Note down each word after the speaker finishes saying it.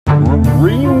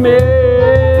Remix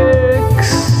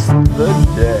the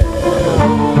Dead.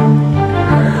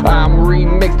 I'm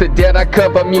Remix the Dead. I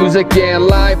cover music and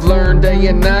life, learn day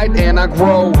and night, and I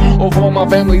grow over my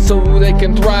family so they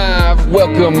can thrive.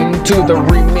 Welcome to the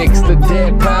Remix the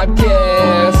Dead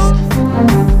podcast.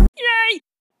 Yay!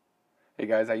 Hey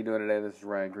guys, how you doing today? This is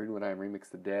Ryan Greenwood. I'm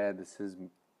Remix the Dead. This is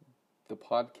the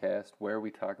podcast where we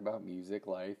talk about music,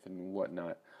 life, and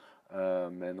whatnot.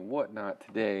 And whatnot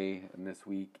today and this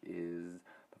week is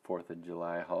the 4th of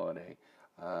July holiday.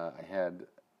 I had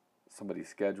somebody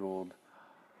scheduled.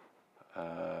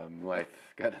 Life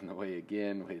got in the way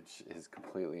again, which is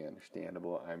completely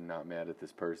understandable. I'm not mad at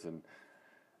this person.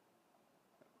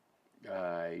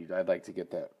 I'd like to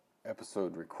get that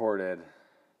episode recorded.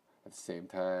 At the same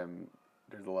time,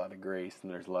 there's a lot of grace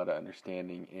and there's a lot of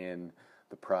understanding in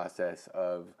the process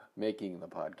of making the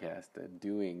podcast and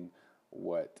doing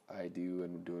what I do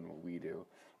and doing what we do.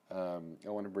 I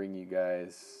want to bring you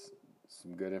guys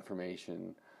some good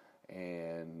information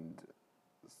and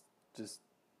just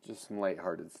some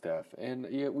lighthearted stuff. And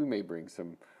yeah, we may bring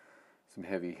some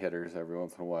heavy hitters every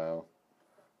once in a while.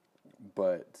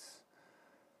 But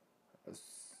as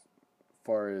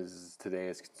far as today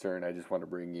is concerned, I just want to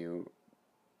bring you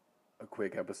a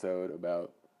quick episode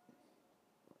about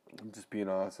just being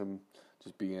awesome,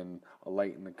 just being a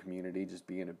light in the community, just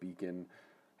being a beacon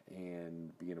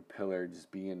and being a pillar,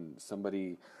 just being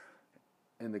somebody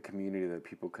in the community that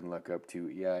people can look up to.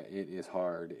 Yeah, it is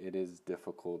hard. It is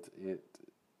difficult. It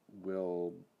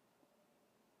will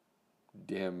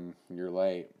dim your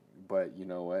light. But you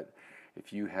know what?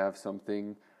 If you have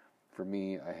something, for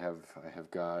me, I have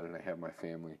God and I have my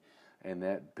family. And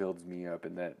that builds me up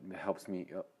and that helps me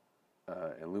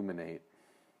illuminate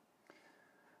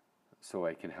so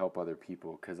I can help other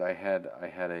people. Because I had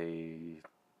a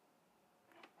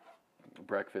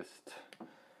breakfast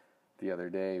the other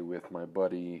day with my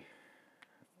buddy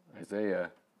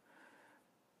Isaiah,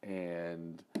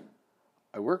 and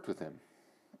I worked with him.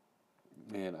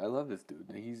 Man, I love this dude.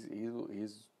 He's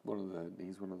one of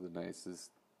the nicest,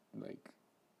 like,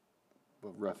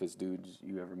 roughest dudes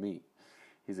you ever meet.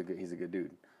 He's a good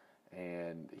dude,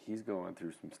 and he's going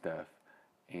through some stuff,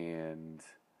 and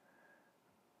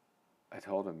I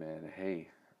told him, man, hey,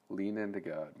 lean into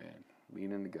God, man.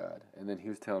 Lean into God. And then he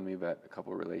was telling me about a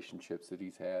couple of relationships that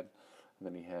he's had, and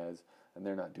then he has, and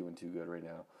they're not doing too good right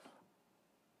now.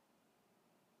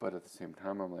 But at the same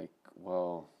time, I'm like,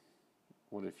 well,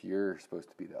 what if you're supposed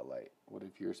to be that light? What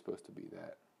if you're supposed to be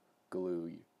that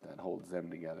glue that holds them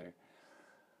together?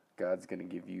 God's going to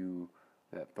give you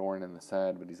that thorn in the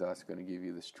side, but he's also going to give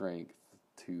you the strength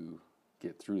to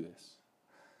get through this.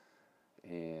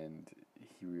 And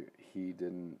he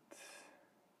didn't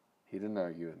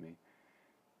argue with me.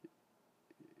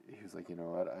 He was like, you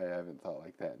know what, I haven't thought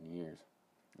like that in years.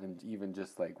 And even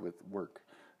just like with work,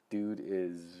 dude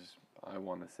is, I don't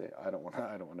want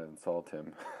to insult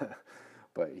him,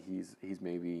 but he's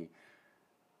maybe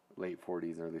late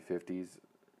 40s, early 50s,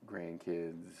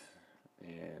 grandkids,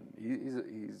 and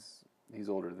he's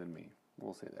older than me.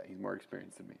 We'll say that. He's more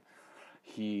experienced than me.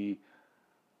 He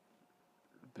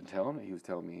was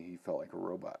telling me he felt like a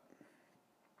robot.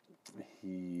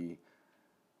 He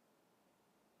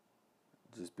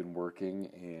just been working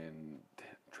and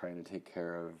trying to take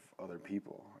care of other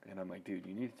people, and I'm like, dude,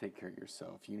 you need to take care of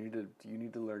yourself. You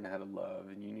need to learn how to love,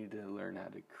 and you need to learn how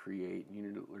to create, and you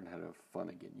need to learn how to have fun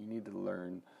again. You need to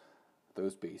learn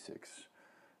those basics,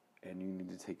 and you need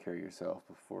to take care of yourself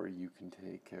before you can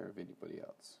take care of anybody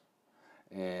else.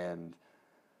 And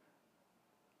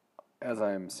as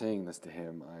I'm saying this to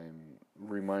him, I'm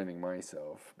reminding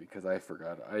myself, because I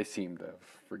seem to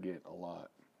forget a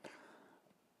lot,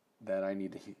 that I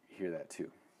need to hear that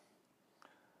too.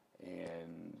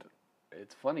 And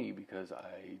it's funny because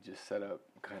I just set up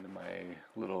kind of my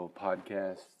little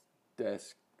podcast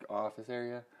desk office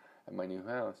area at my new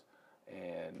house,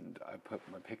 and I put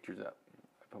my pictures up.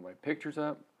 I put my pictures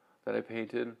up that I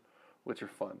painted, which are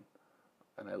fun,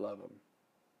 and I love them.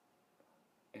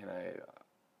 And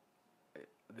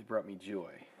they brought me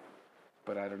joy,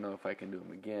 but I don't know if I can do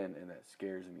them again, and that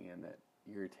scares me, and that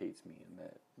irritates me, and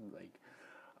that, like,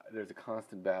 there's a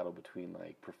constant battle between,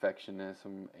 like,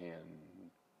 perfectionism and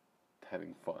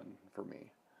having fun for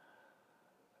me.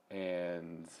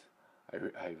 And I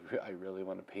really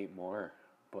want to paint more,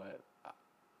 but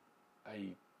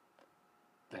I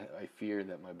fear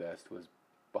that my best was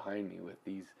behind me with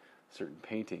these certain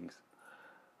paintings,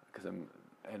 because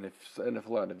and if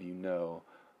a lot of you know,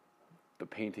 the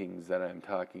paintings that I'm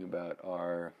talking about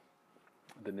are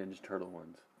the Ninja Turtle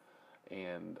ones,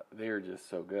 and they are just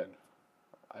so good.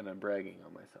 And I'm bragging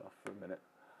on myself for a minute,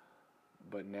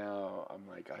 But now I'm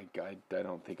like, I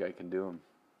don't think I can do them.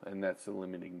 And that's a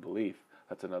limiting belief.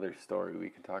 That's another story we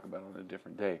can talk about on a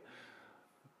different day.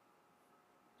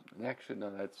 And actually, no,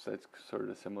 that's sort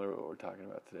of similar to what we're talking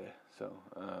about today. So,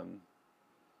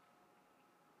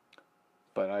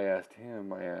 but I asked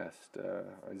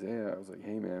Isaiah, I was like,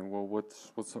 hey man, well,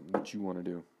 what's something that you want to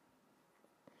do?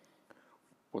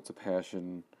 What's a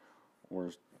passion,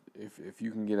 or if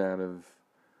you can get out of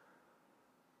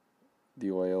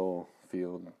the oil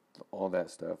field, all that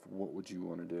stuff, what would you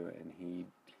want to do? And he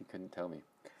couldn't tell me.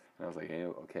 And I was like, hey,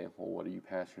 okay, well, what are you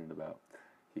passionate about?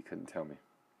 He couldn't tell me.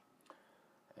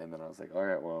 And then I was like, all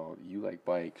right, well, you like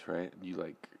bikes, right? You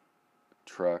like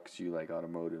trucks, you like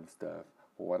automotive stuff.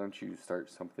 Well, why don't you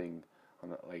start something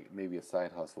on like maybe a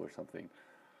side hustle or something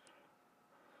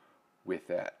with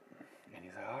that? And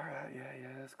he's like, all right,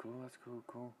 yeah, that's cool.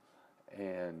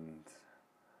 And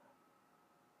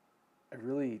I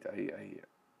really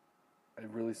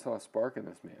saw a spark in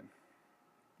this man.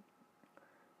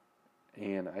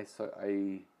 And I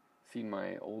seen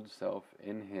my old self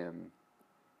in him,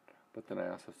 but then I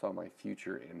also saw my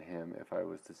future in him if I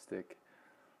was to stick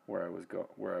where I was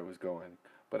going.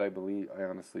 But I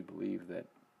honestly believe that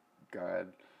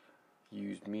God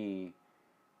used me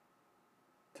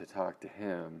to talk to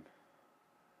him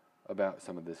about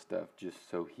some of this stuff just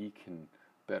so he can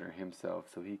better himself,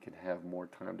 so he can have more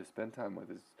time to spend time with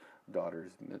his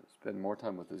daughters, spend more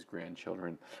time with his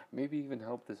grandchildren, maybe even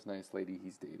help this nice lady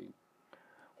he's dating.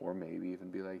 Or maybe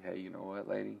even be like, hey, you know what,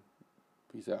 lady?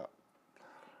 Peace out.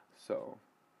 So,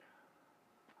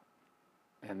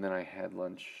 and then I had I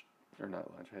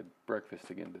had breakfast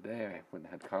again today. I went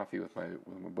and had coffee with my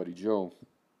buddy Joe.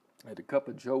 I had a cup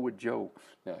of Joe with Joe.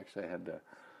 No, actually, I had the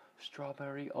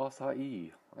strawberry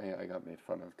acai. I got made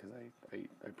fun of because I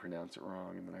pronounce it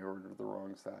wrong, and then I ordered the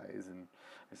wrong size, and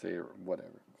I say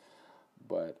whatever.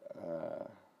 But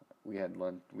we had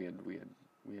lunch. We had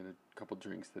a couple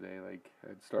drinks today, like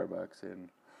at Starbucks, and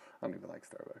I don't even like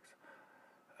Starbucks.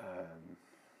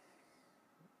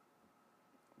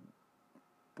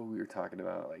 But we were talking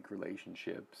about like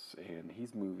relationships, and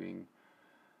he's moving,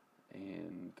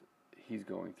 and he's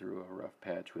going through a rough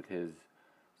patch with his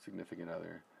significant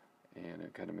other, and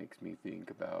it kind of makes me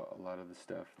think about a lot of the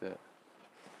stuff that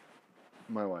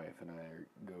my wife and I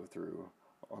go through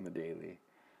on the daily,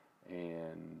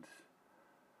 and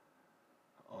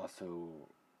also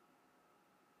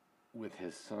with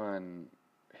his son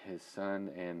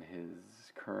and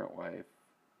his current wife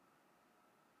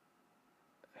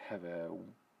have a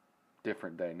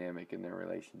different dynamic in their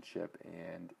relationship,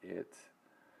 and it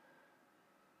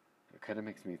kind of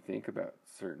makes me think about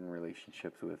certain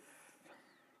relationships with,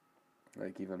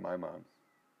 like, even my mom.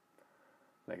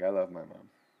 Like, I love my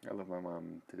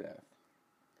mom to death,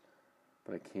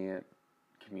 but I can't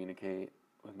communicate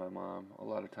with my mom a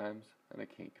lot of times, and I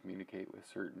can't communicate with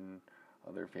certain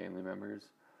other family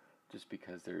members just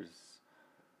because there's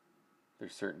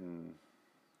certain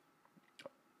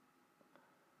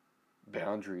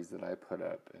boundaries that I put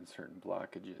up and certain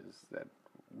blockages that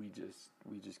we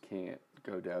just can't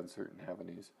go down certain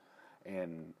avenues.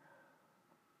 And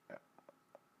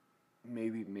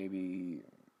maybe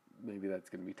that's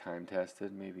going to be time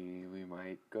tested. Maybe we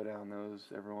might go down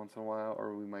those every once in a while,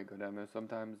 or we might go down those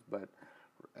sometimes, but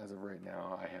as of right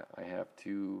now, I have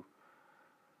to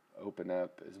open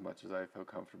up as much as I feel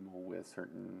comfortable with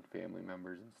certain family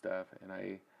members and stuff, and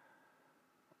I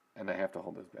have to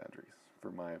hold those boundaries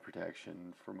for my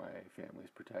protection, for my family's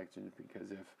protection,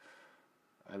 because if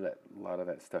I let a lot of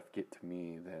that stuff get to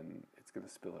me, then it's going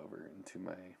to spill over into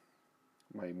my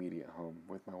immediate home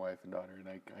with my wife and daughter, and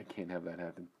I can't have that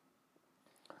happen.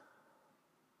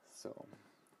 So,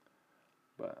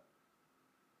 but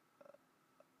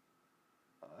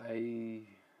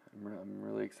I'm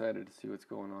really excited to see what's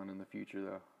going on in the future,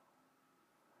 though.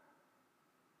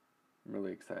 I'm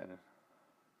really excited.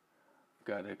 I've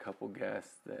got a couple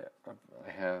guests that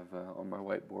I have on my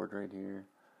whiteboard right here,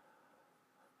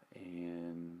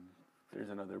 and there's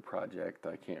another project.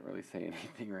 I can't really say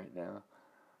anything right now,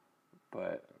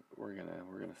 but we're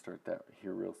gonna start that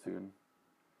here real soon.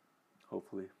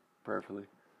 Hopefully, prayerfully.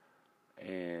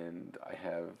 And I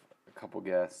have a couple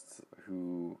guests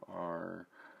who are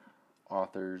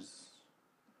authors,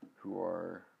 who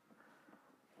are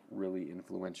really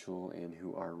influential, and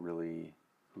who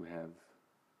have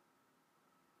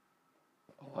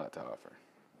a lot to offer.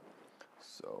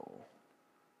 So,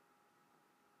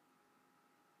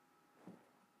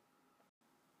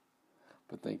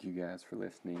 but thank you guys for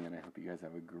listening, and I hope you guys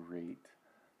have a great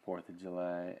 4th of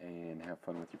July and have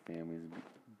fun with your families.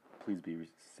 Please be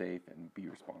safe and be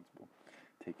responsible.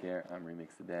 Take care. I'm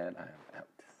Remix the Dad. I am out.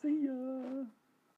 See ya.